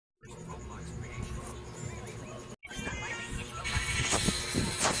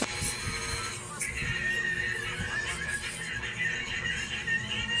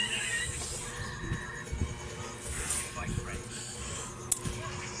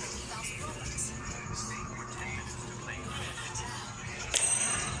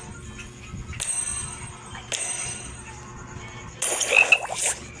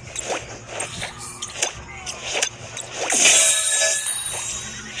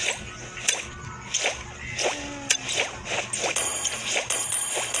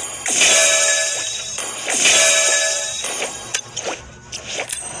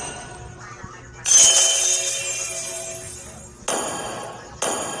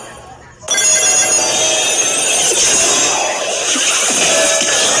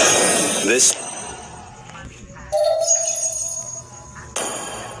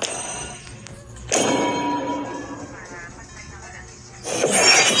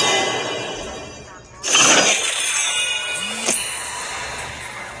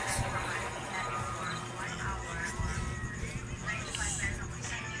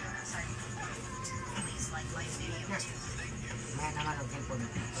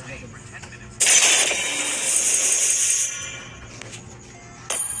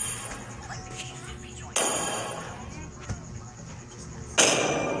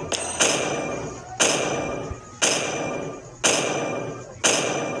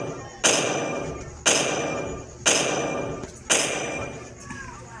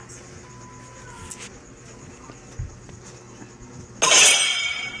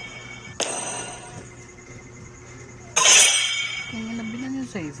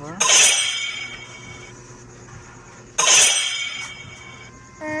Saver.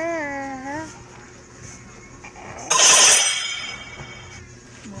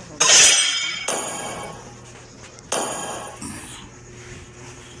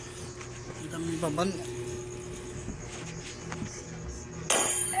 Ang baban.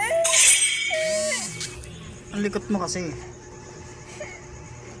 Ang likot mo kasi.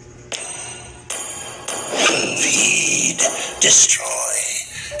 Feed, destroy,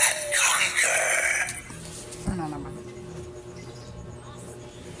 and conquer. Ano naman?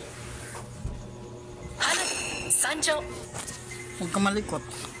 Sanjo. Huwag ka malikot.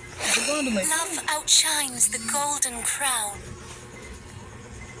 Love outshines the golden crown.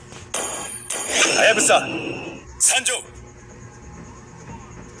 Hayabusa, Sanjo.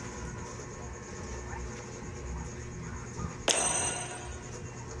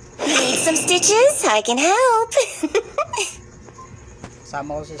 Need some stitches? I can help.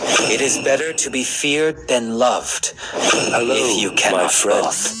 It is better to be feared than loved. Hello, if you cannot, my friend.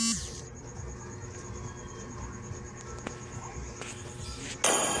 Both.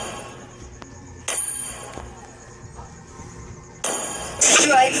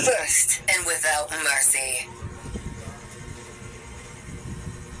 Strike first and without mercy.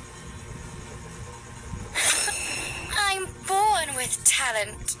 I'm born with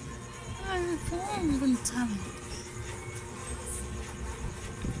talent. I'm born with talent.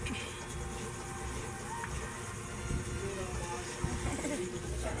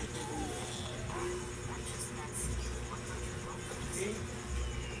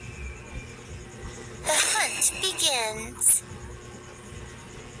 The hunt begins.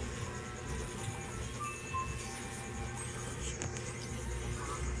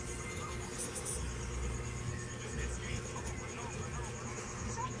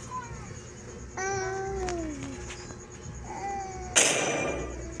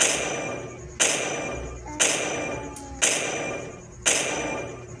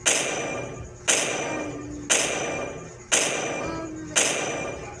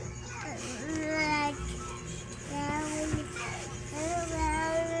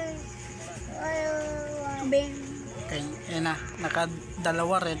 Okay, yan na.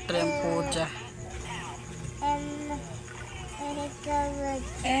 Nakadalawa red trempo dyan.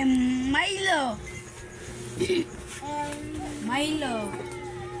 Milo. Milo.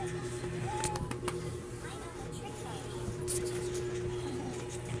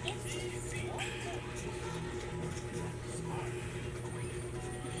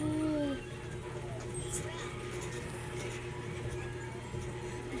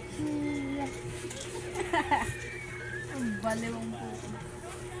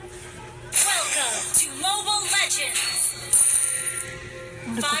 Welcome to Mobile Legends.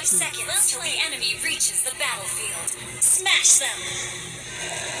 5 seconds till the enemy reaches the battlefield. Smash them.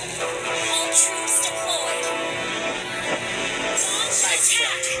 All troops deployed. Launch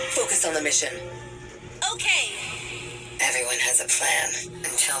attack. Focus on the mission. Okay. Everyone has a plan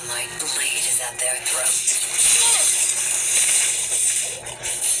until my blade is at their throat.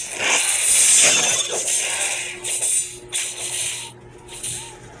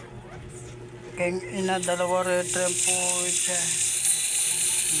 Okay, dalawa red trempo dyan.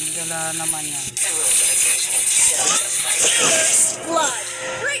 Dala naman yan. First blood.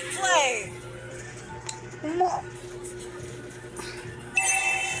 Great play.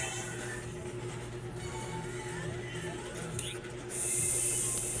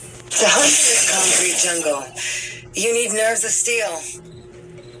 To hunt in this concrete jungle, you need nerves of steel.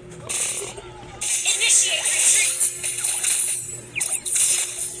 Initiate retreat.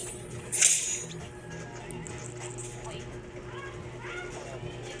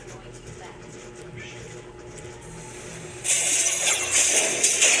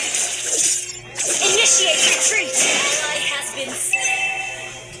 Initiate retreat. Ally has been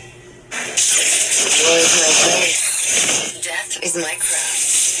slain. War is my trade. Death is my craft.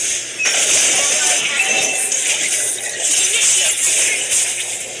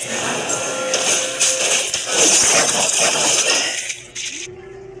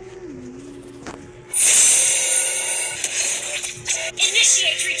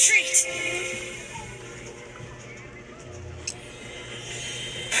 Initiate retreat.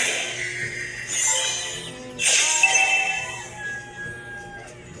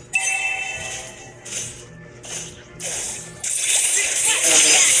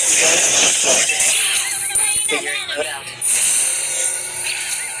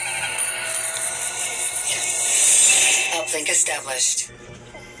 link established.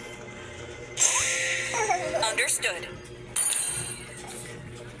 Understood.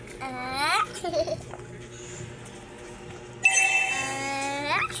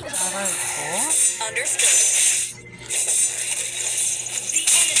 Aray ko. Understood. The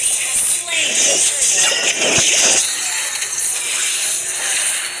enemy has slain the turtle.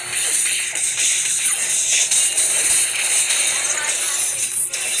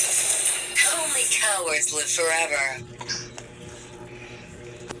 Only cowards live forever.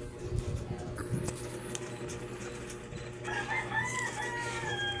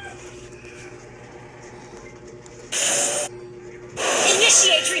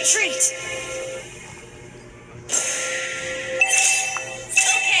 Initiate retreat!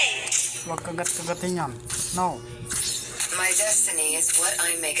 Okay. Huwag kagat-kagatin yan. No. My destiny is what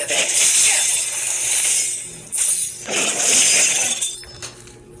I make of it.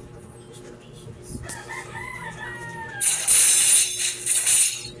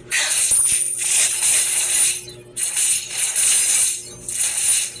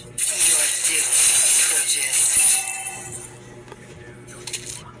 Your doom approaches.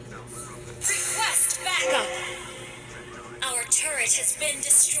 Request backup! Our turret has been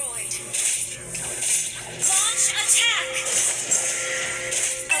destroyed. Launch attack!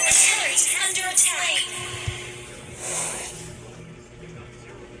 Our turret is under attack.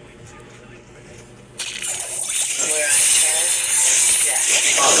 Where I tread, death.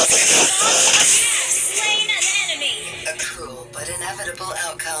 Launch attack! Slain an enemy! A cruel but inevitable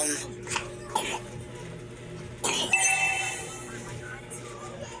outcome.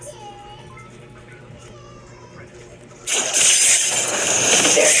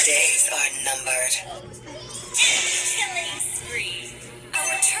 Their days are numbered. Enemy killing spree!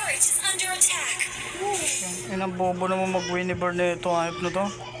 Our turret is under attack. Inang bobo naman mag-Winnieber na ito. Ayop na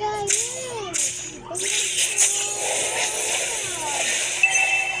to.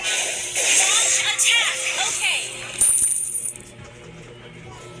 Launch attack! Okay.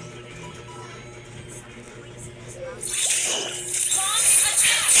 Launch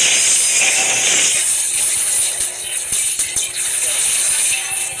attack!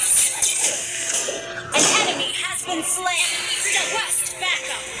 An enemy has been slain. Request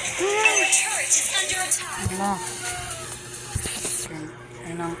backup. Our turret is under attack. Wala.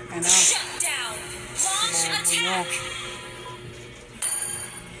 Inang. Shut down. Launch Bobo nyo. attack.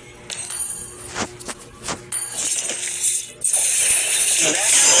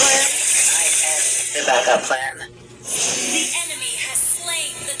 I am the backup plan. The enemy has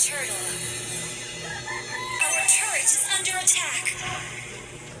slain the turtle. Our turret is under attack.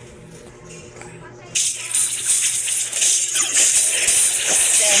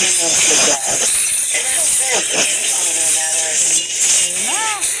 Standing up the dead. And how then honor matters.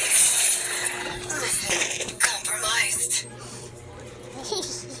 Listen, compromised.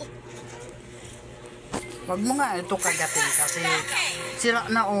 Wag mo nga ito kagatin kasi sira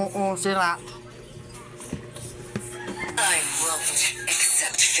na sira. I won't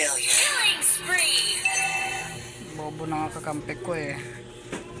accept failure. Killing spree. Bobo na nga kakampi ko eh.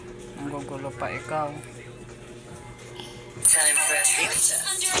 Nanggugulo pa ikaw. Time for a field Turret is test.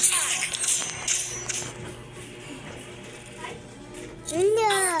 under attack.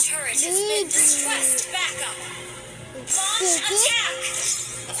 Our turret has been request backup. Launch attack.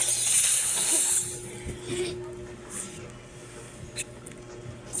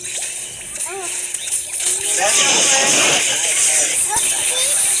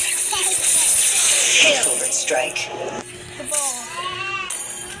 Hailbird strike.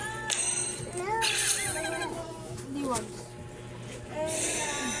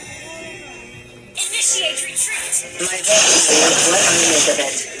 Initiate retreat. My destiny is what I make of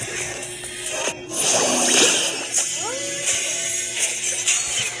it.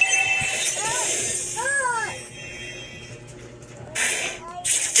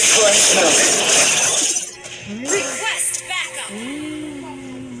 Deploy smoke. Request backup.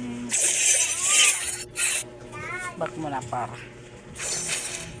 Back mo na para.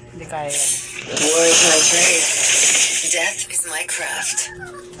 Hindi kaya yan. War is my trade. Death is my craft.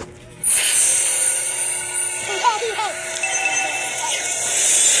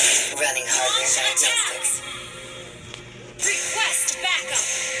 Running hardware diagnostics. Request backup.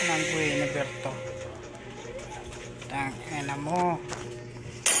 Nang Winnieber to. Tangina mo.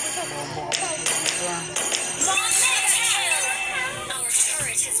 Bobo ka pa talaga. Launch attack. Our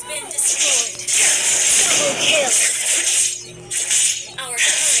turret has been destroyed. Double kill. Our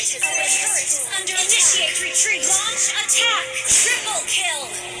turret has been under initiate retreat. Launch attack. Triple kill.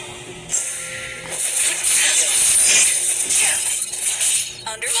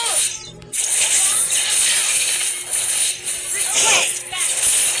 Understood. Request back.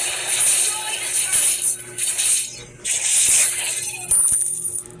 Destroy the turret.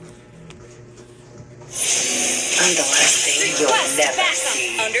 I'm the last thing you'll Request never backup.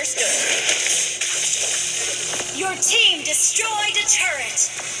 see. Understood. Your team destroyed a turret.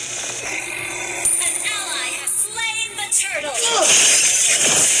 An ally has slain the turtle. Slain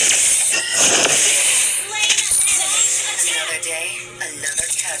an enemy. Another Attack. day, another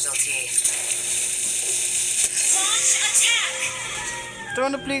casualty. Launch attack. Ito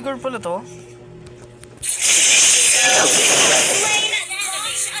na play girl pala to. Slain an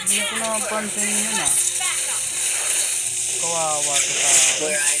enemy. Hindi ko napansin yun ah. Backup. Kawawa to sa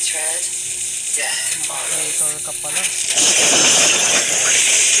Where I tread, death follows. operator ka pala.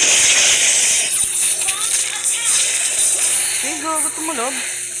 Launch attack. Hey, gago tumulog.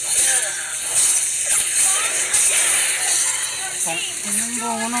 Anong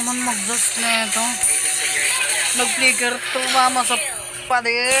bango naman mag-dust na ito? Nag-flicker tumama sa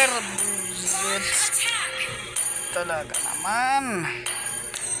pader. Talaga naman.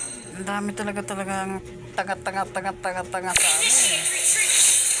 Ang dami talagang tanga sa amin eh.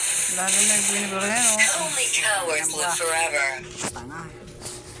 Lalo na yung binibiro yan oh. Only cowards live forever. Tanga.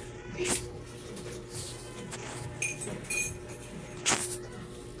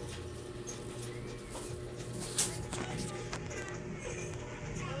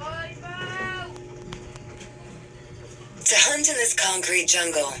 To hunt in this concrete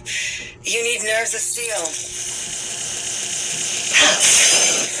jungle, you need nerves of steel.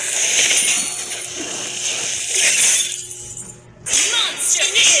 Monster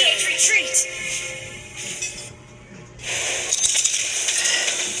initiate retreat.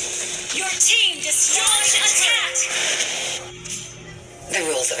 Your team destroyed attack. The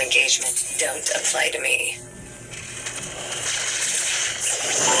rules of engagement don't apply to me.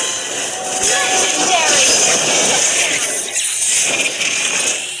 Legendary.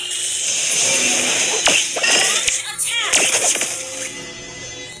 Launch attack.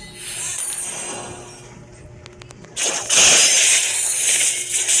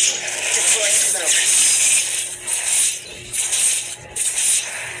 Deploying smoke.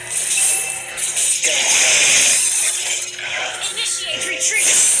 Initiate retreat.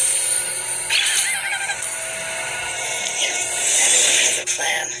 Everyone has a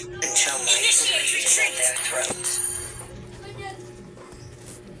plan until my Initiate reach at retreat. their throat.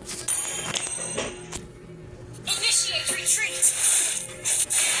 Initiate retreat.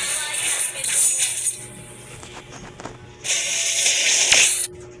 Ally has been slain.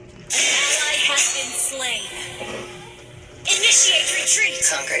 An ally has been slain. Initiate retreat.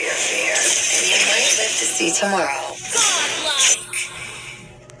 Conquer your fear, and you might live to see tomorrow. Godlike.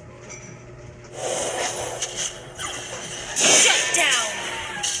 Shut down.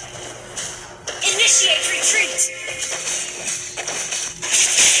 Initiate retreat.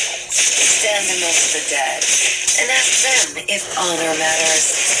 Stand amongst the dead and ask them if honor matters.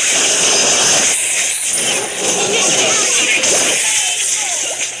 Initiate retreat.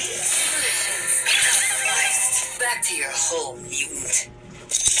 Christ, back to your hole, mutant.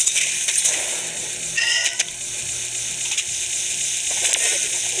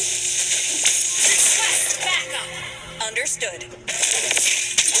 Request backup. Understood.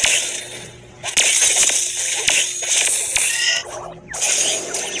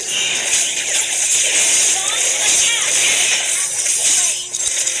 Launch attack.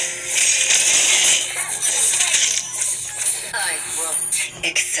 I won't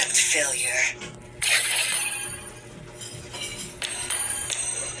accept failure.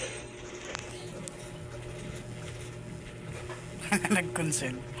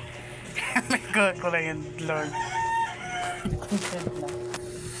 Nag-consent. Nagkuha ko lang yung Lord. Consent na.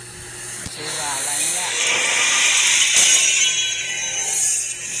 Sira